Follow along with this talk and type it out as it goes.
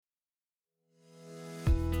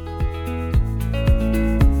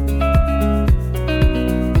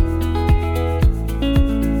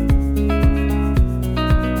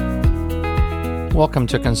Welcome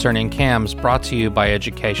to Concerning CAMS, brought to you by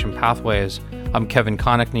Education Pathways. I'm Kevin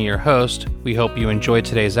Connickney, your host. We hope you enjoyed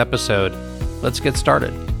today's episode. Let's get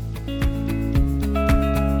started.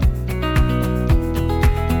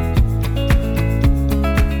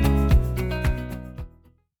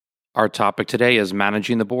 Our topic today is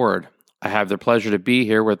managing the board. I have the pleasure to be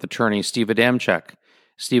here with attorney Steve Adamczyk.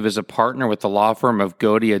 Steve is a partner with the law firm of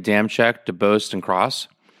Godey, Adamczyk, DuBost, and Cross.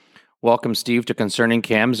 Welcome, Steve, to Concerning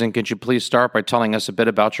CAMS, and could you please start by telling us a bit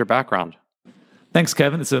about your background? Thanks,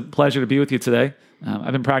 Kevin. It's a pleasure to be with you today.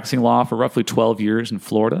 I've been practicing law for roughly 12 years in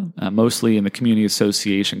Florida, mostly in the community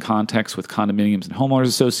association context with condominiums and homeowners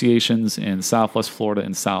associations in Southwest Florida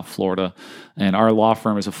and South Florida. And our law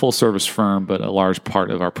firm is a full-service firm, but a large part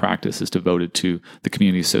of our practice is devoted to the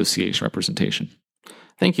community association representation.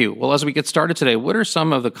 Thank you. Well, as we get started today, what are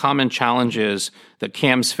some of the common challenges that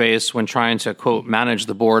CAMS face when trying to, quote, manage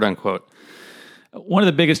the board, unquote? One of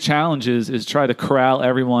the biggest challenges is try to corral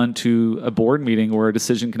everyone to a board meeting where a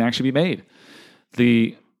decision can actually be made.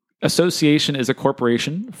 The association is a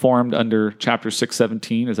corporation formed under Chapter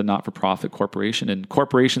 617 as a not-for-profit corporation, and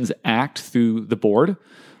corporations act through the board.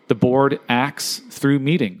 The board acts through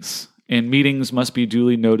meetings, and meetings must be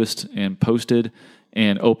duly noticed and posted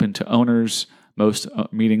and open to owners, most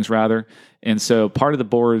meetings rather. And so part of the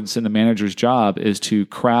board's and the manager's job is to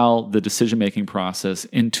corral the decision-making process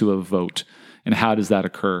into a vote. And how does that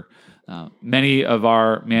occur? Many of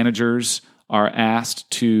our managers are asked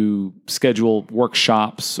to schedule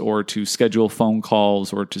workshops or to schedule phone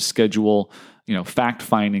calls or to schedule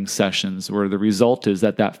fact-finding sessions where the result is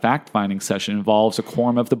that fact-finding session involves a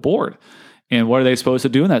quorum of the board. And what are they supposed to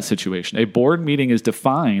do in that situation? A board meeting is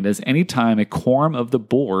defined as any time a quorum of the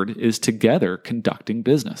board is together conducting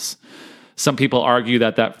business. Some people argue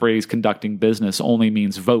that phrase conducting business only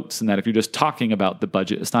means votes and that if you're just talking about the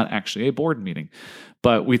budget, it's not actually a board meeting.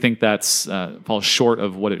 But we think that's falls short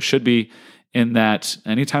of what it should be, in that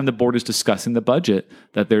anytime the board is discussing the budget,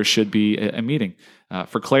 that there should be a meeting.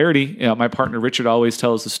 For clarity, my partner Richard always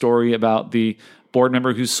tells the story about the board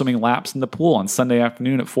member who's swimming laps in the pool on Sunday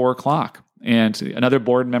afternoon at 4 o'clock. And another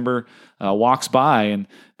board member walks by, and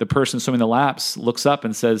the person swimming the laps looks up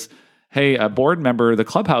and says, "Hey, a board member, the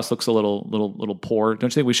clubhouse looks a little poor. Don't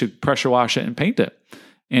you think we should pressure wash it and paint it?"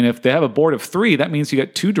 And if they have a board of 3, that means you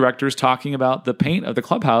get 2 directors talking about the paint of the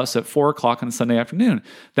clubhouse at 4 o'clock on Sunday afternoon.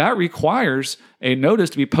 That requires a notice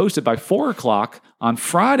to be posted by 4 o'clock on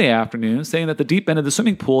Friday afternoon saying that the deep end of the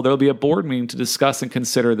swimming pool, there will be a board meeting to discuss and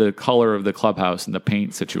consider the color of the clubhouse and the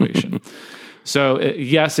paint situation. So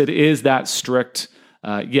yes, it is that strict.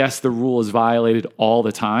 Yes, the rule is violated all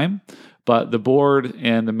the time. But the board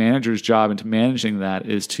and the manager's job into managing that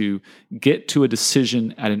is to get to a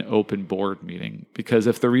decision at an open board meeting. Because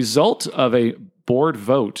if the result of a board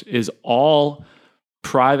vote is all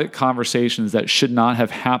private conversations that should not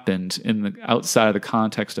have happened outside of the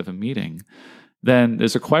context of a meeting, then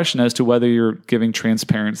there's a question as to whether you're giving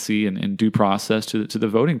transparency and due process to the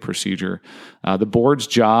voting procedure. The board's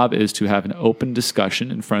job is to have an open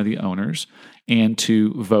discussion in front of the owners and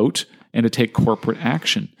to vote and to take corporate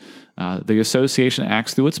action. The association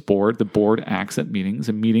acts through its board. The board acts at meetings,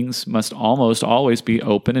 and meetings must almost always be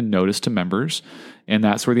open and noticed to members, and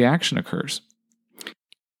that's where the action occurs.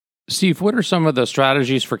 Steve, what are some of the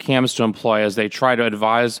strategies for CAMS to employ as they try to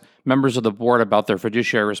advise members of the board about their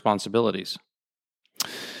fiduciary responsibilities?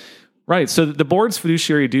 Right. So the board's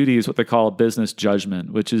fiduciary duty is what they call a business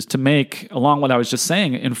judgment, which is to make, along what I was just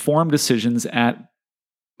saying, informed decisions at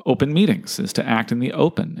open meetings, is to act in the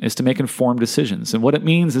open, is to make informed decisions. And what it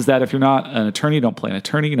means is that if you're not an attorney, don't play an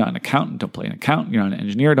attorney. You're not an accountant, don't play an accountant. You're not an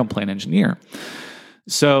engineer, don't play an engineer.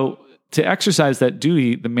 So to exercise that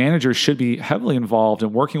duty, the manager should be heavily involved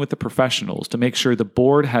in working with the professionals to make sure the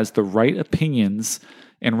board has the right opinions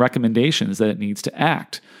and recommendations that it needs to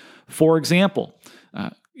act. For example,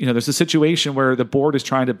 there's a situation where the board is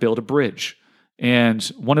trying to build a bridge. And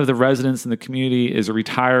one of the residents in the community is a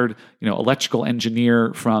retired, electrical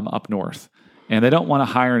engineer from up north. And they don't want to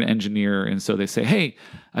hire an engineer. And so they say, hey,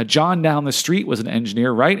 John down the street was an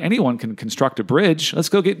engineer, right? Anyone can construct a bridge. Let's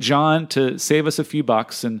go get John to save us a few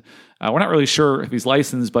bucks. And we're not really sure if he's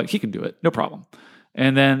licensed, but he can do it. No problem.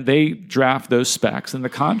 And then they draft those specs, and the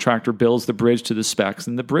contractor builds the bridge to the specs,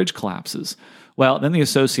 and the bridge collapses. Well, then the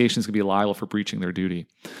association is going to be liable for breaching their duty.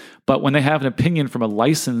 But when they have an opinion from a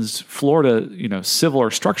licensed Florida, civil or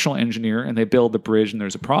structural engineer, and they build the bridge and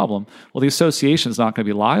there's a problem, well, the association is not going to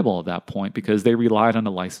be liable at that point because they relied on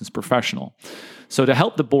a licensed professional. So to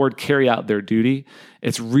help the board carry out their duty,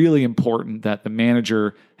 it's really important that the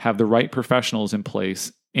manager have the right professionals in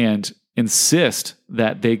place and insist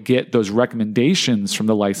that they get those recommendations from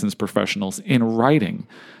the licensed professionals in writing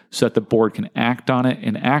so that the board can act on it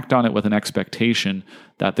and act on it with an expectation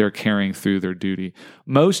that they're carrying through their duty.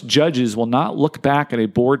 Most judges will not look back at a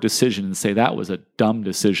board decision and say that was a dumb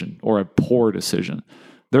decision or a poor decision.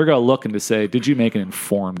 They're going to look and to say, did you make an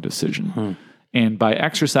informed decision? And by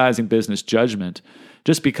exercising business judgment,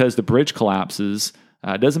 just because the bridge collapses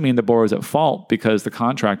doesn't mean the board is at fault because the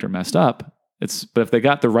contractor messed up. But if they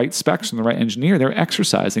got the right specs from the right engineer, they're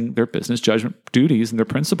exercising their business judgment duties and their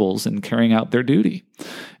principles and carrying out their duty.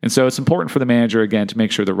 And so it's important for the manager, again, to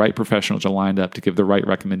make sure the right professionals are lined up to give the right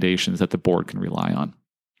recommendations that the board can rely on.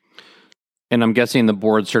 And I'm guessing the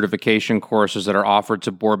board certification courses that are offered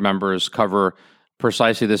to board members cover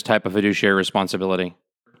precisely this type of fiduciary responsibility.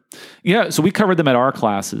 Yeah, so we covered them at our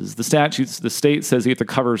classes. The state says you have to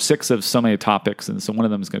cover 6 of so many topics, and so one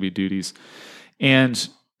of them is going to be duties. And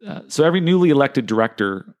so every newly elected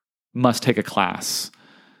director must take a class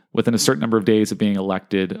within a certain number of days of being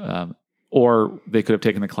elected, or they could have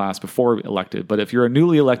taken the class before elected. But if you're a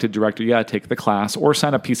newly elected director, you got to take the class or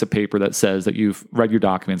sign a piece of paper that says that you've read your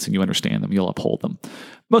documents and you understand them, you'll uphold them.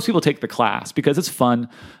 Most people take the class because it's fun.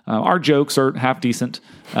 Our jokes are half decent.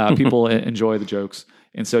 People enjoy the jokes.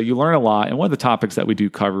 And so you learn a lot. And one of the topics that we do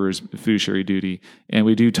cover is fiduciary duty. And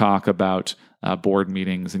we do talk about board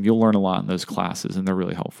meetings, and you'll learn a lot in those classes, and they're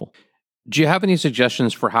really helpful. Do you have any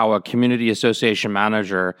suggestions for how a community association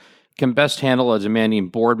manager can best handle a demanding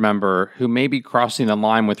board member who may be crossing the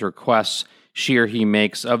line with requests she or he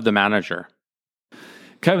makes of the manager?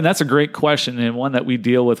 Kevin, that's a great question, and one that we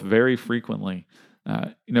deal with very frequently.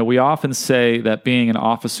 We often say that being an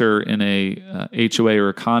officer in a HOA or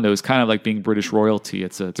a condo is kind of like being British royalty.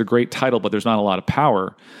 It's a great title, but there's not a lot of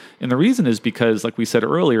power. And the reason is because, like we said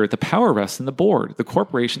earlier, the power rests in the board. The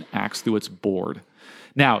corporation acts through its board.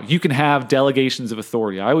 Now, you can have delegations of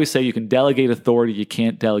authority. I always say you can delegate authority, you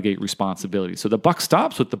can't delegate responsibility. So the buck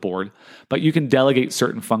stops with the board, but you can delegate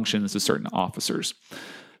certain functions to certain officers.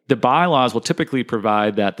 The bylaws will typically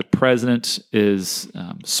provide that the president is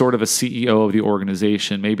sort of a CEO of the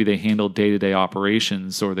organization. Maybe they handle day-to-day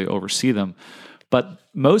operations or they oversee them. But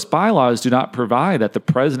most bylaws do not provide that the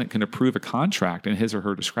president can approve a contract in his or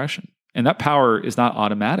her discretion. And that power is not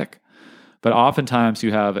automatic. But oftentimes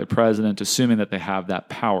you have a president assuming that they have that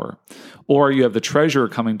power. Or you have the treasurer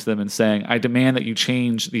coming to them and saying, I demand that you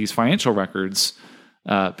change these financial records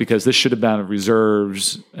because this should have been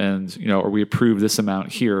reserves and, or we approve this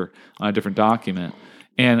amount here on a different document.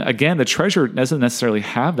 And again, the treasurer doesn't necessarily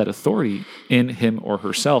have that authority in him or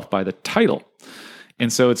herself by the title.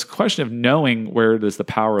 And so it's a question of knowing where does the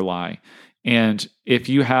power lie. And if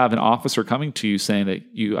you have an officer coming to you saying that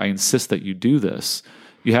I insist that you do this,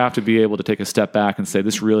 you have to be able to take a step back and say,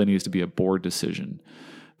 this really needs to be a board decision.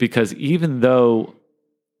 Because even though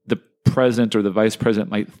the president or the vice president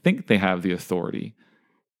might think they have the authority,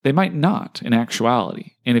 they might not in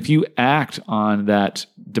actuality. And if you act on that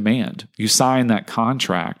demand, you sign that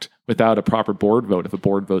contract without a proper board vote, if a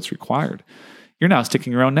board vote's required, you're now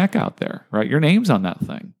sticking your own neck out there, right? Your name's on that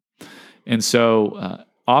thing. And so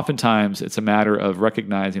oftentimes it's a matter of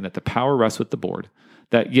recognizing that the power rests with the board,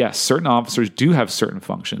 that yes, certain officers do have certain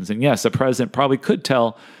functions. And yes, the president probably could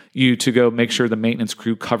tell you to go make sure the maintenance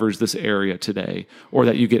crew covers this area today, or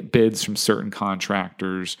that you get bids from certain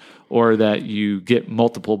contractors, or that you get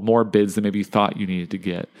multiple more bids than maybe you thought you needed to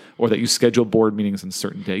get, or that you schedule board meetings on a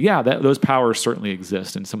certain day. Yeah, those powers certainly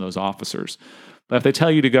exist in some of those officers. But if they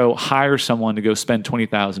tell you to go hire someone to go spend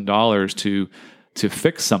 $20,000 to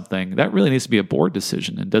fix something, that really needs to be a board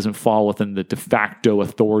decision and doesn't fall within the de facto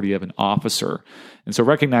authority of an officer. And so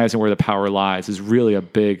recognizing where the power lies is really a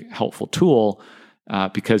big, helpful tool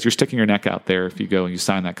because you're sticking your neck out there if you go and you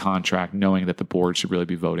sign that contract knowing that the board should really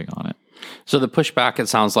be voting on it. So the pushback, it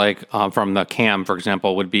sounds like, from the CAM, for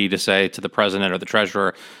example, would be to say to the president or the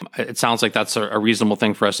treasurer, it sounds like that's a reasonable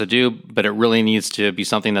thing for us to do, but it really needs to be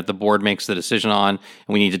something that the board makes the decision on, and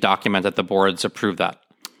we need to document that the board's approved that.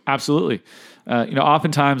 Absolutely.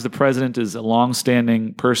 Oftentimes the president is a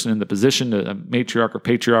longstanding person in the position, a matriarch or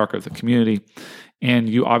patriarch of the community, and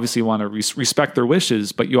you obviously want to respect their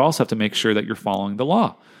wishes, but you also have to make sure that you're following the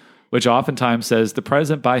law, which oftentimes says the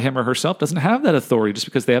president by him or herself doesn't have that authority just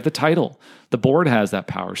because they have the title. The board has that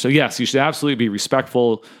power. So yes, you should absolutely be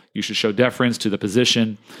respectful. You should show deference to the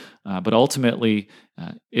position. But ultimately,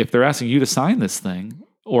 if they're asking you to sign this thing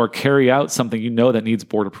or carry out something that needs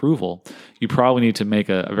board approval, you probably need to make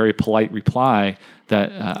a very polite reply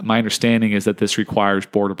that my understanding is that this requires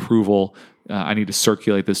board approval. I need to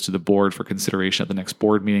circulate this to the board for consideration at the next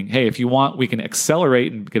board meeting. Hey, if you want, we can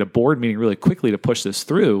accelerate and get a board meeting really quickly to push this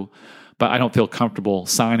through, but I don't feel comfortable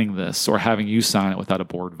signing this or having you sign it without a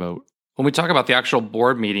board vote. When we talk about the actual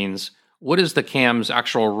board meetings, What is the CAM's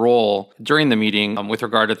actual role during the meeting with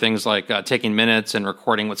regard to things like taking minutes and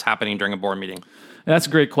recording what's happening during a board meeting? That's a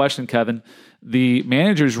great question, Kevin. The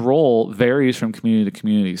manager's role varies from community to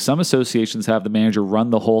community. Some associations have the manager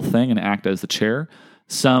run the whole thing and act as the chair.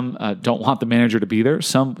 Some don't want the manager to be there.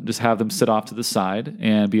 Some just have them sit off to the side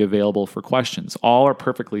and be available for questions. All are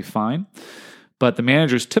perfectly fine. But the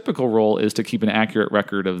manager's typical role is to keep an accurate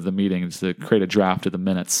record of the meetings, to create a draft of the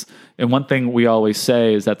minutes. And one thing we always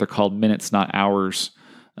say is that they're called minutes, not hours.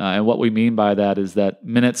 And what we mean by that is that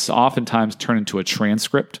minutes oftentimes turn into a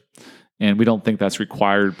transcript, and we don't think that's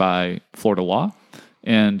required by Florida law.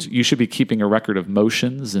 And you should be keeping a record of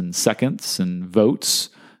motions and seconds and votes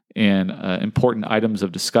and important items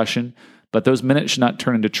of discussion. But those minutes should not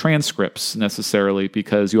turn into transcripts necessarily,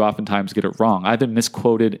 because you oftentimes get it wrong. I've been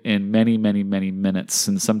misquoted in many, many, many minutes,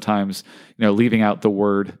 and sometimes leaving out the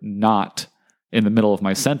word "not" in the middle of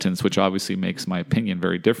my sentence, which obviously makes my opinion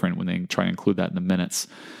very different when they try to include that in the minutes.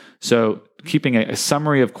 So keeping a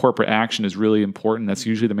summary of corporate action is really important. That's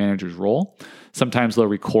usually the manager's role. Sometimes they'll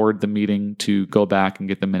record the meeting to go back and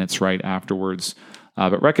get the minutes right afterwards.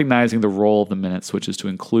 But recognizing the role of the minutes, which is to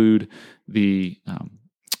include the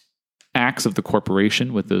acts of the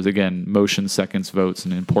corporation with those, again, motions, seconds, votes,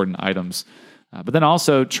 and important items. But then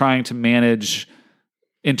also trying to manage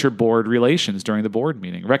inter-board relations during the board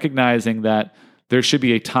meeting, recognizing that there should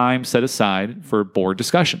be a time set aside for board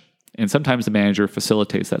discussion. And sometimes the manager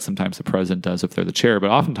facilitates that. Sometimes the president does if they're the chair, but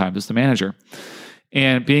oftentimes it's the manager.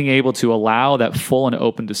 And being able to allow that full and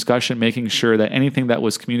open discussion, making sure that anything that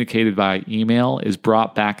was communicated via email is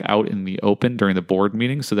brought back out in the open during the board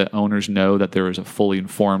meeting so that owners know that there was a fully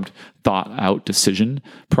informed, thought-out decision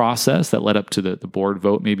process that led up to the board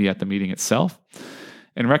vote, maybe at the meeting itself.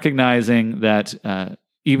 And recognizing that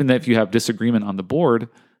even if you have disagreement on the board,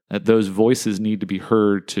 that those voices need to be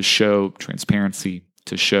heard to show transparency,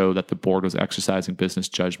 to show that the board was exercising business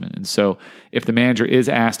judgment. And so if the manager is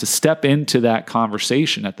asked to step into that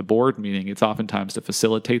conversation at the board meeting, it's oftentimes to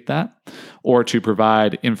facilitate that or to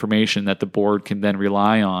provide information that the board can then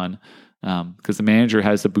rely on, because the manager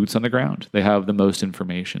has the boots on the ground. They have the most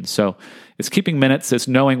information. So it's keeping minutes. It's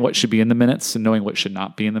knowing what should be in the minutes and knowing what should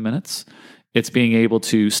not be in the minutes. It's being able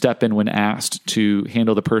to step in when asked to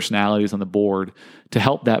handle the personalities on the board to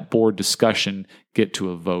help that board discussion get to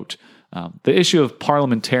a vote. The issue of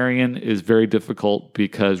parliamentarian is very difficult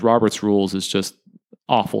because Robert's Rules is just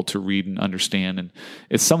awful to read and understand. And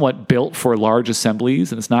it's somewhat built for large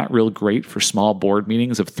assemblies, and it's not real great for small board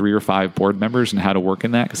meetings of 3 or 5 board members and how to work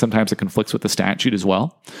in that, because sometimes it conflicts with the statute as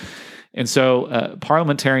well. And so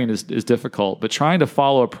parliamentarian is difficult, but trying to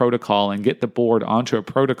follow a protocol and get the board onto a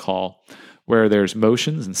protocol where there's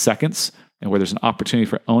motions and seconds and where there's an opportunity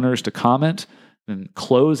for owners to comment, and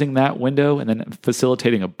closing that window and then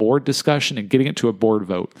facilitating a board discussion and getting it to a board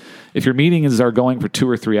vote. If your meetings are going for 2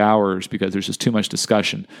 or 3 hours because there's just too much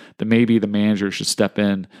discussion, then maybe the manager should step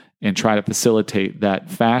in and try to facilitate that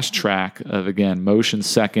fast track of, again, motion,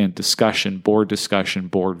 second, discussion, board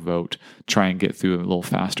vote, try and get through it a little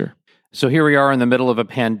faster. So here we are in the middle of a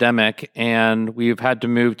pandemic, and we've had to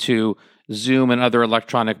move to Zoom and other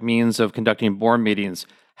electronic means of conducting board meetings.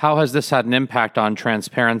 How has this had an impact on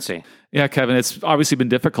transparency? Yeah, Kevin, it's obviously been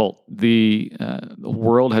difficult. The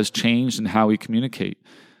world has changed in how we communicate.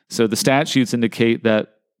 So the statutes indicate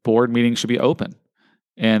that board meetings should be open.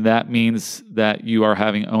 And that means that you are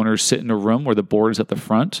having owners sit in a room where the board is at the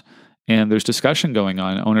front and there's discussion going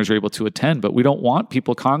on. Owners are able to attend, but we don't want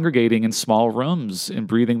people congregating in small rooms and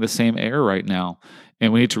breathing the same air right now.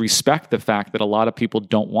 And we need to respect the fact that a lot of people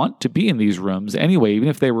don't want to be in these rooms anyway, even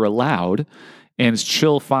if they were allowed, and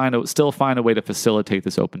still find a way to facilitate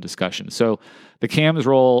this open discussion. So the CAM's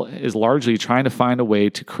role is largely trying to find a way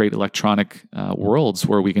to create electronic worlds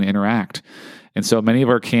where we can interact. And so many of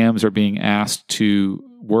our CAMs are being asked to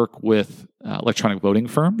work with electronic voting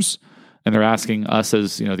firms, and they're asking us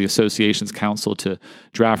as the association's council to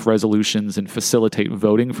draft resolutions and facilitate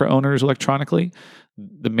voting for owners electronically.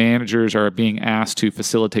 The managers are being asked to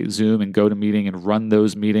facilitate Zoom and GoToMeeting and run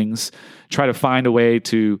those meetings, try to find a way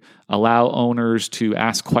to allow owners to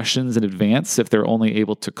ask questions in advance if they're only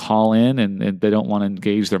able to call in and they don't want to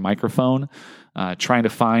engage their microphone, trying to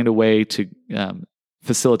find a way to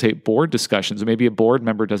facilitate board discussions. Maybe a board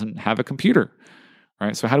member doesn't have a computer,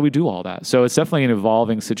 right? So how do we do all that? So it's definitely an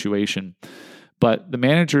evolving situation. But the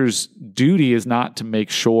manager's duty is not to make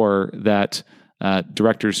sure that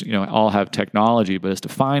directors, all have technology, but is to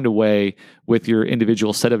find a way with your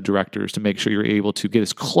individual set of directors to make sure you're able to get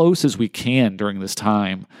as close as we can during this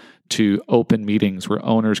time to open meetings where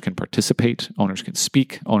owners can participate, owners can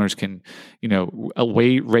speak, owners can,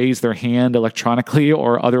 raise their hand electronically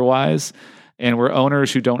or otherwise, and where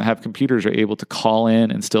owners who don't have computers are able to call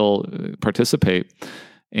in and still participate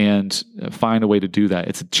and find a way to do that.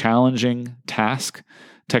 It's a challenging task.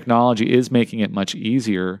 Technology is making it much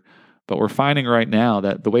easier, but we're finding right now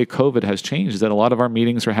that the way COVID has changed is that a lot of our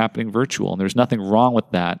meetings are happening virtual, and there's nothing wrong with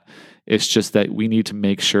that. It's just that we need to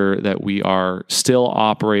make sure that we are still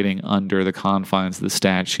operating under the confines of the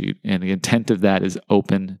statute, and the intent of that is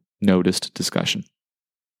open, noticed discussion.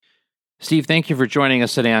 Steve, thank you for joining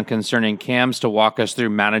us today on Concerning CAMS to walk us through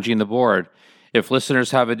managing the board. If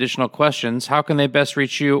listeners have additional questions, how can they best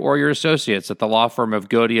reach you or your associates at the law firm of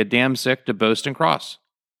Godia, Damsick, DeBost & Cross?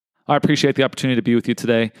 I appreciate the opportunity to be with you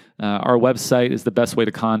today. Our website is the best way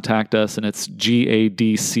to contact us, and it's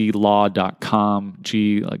gadclaw.com,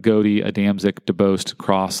 Godia, Damsick, DeBost,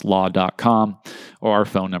 Cross, law.com, or our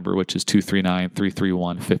phone number, which is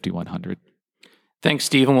 239-331-5100. Thanks,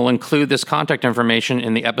 Steve, and we'll include this contact information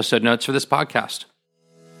in the episode notes for this podcast.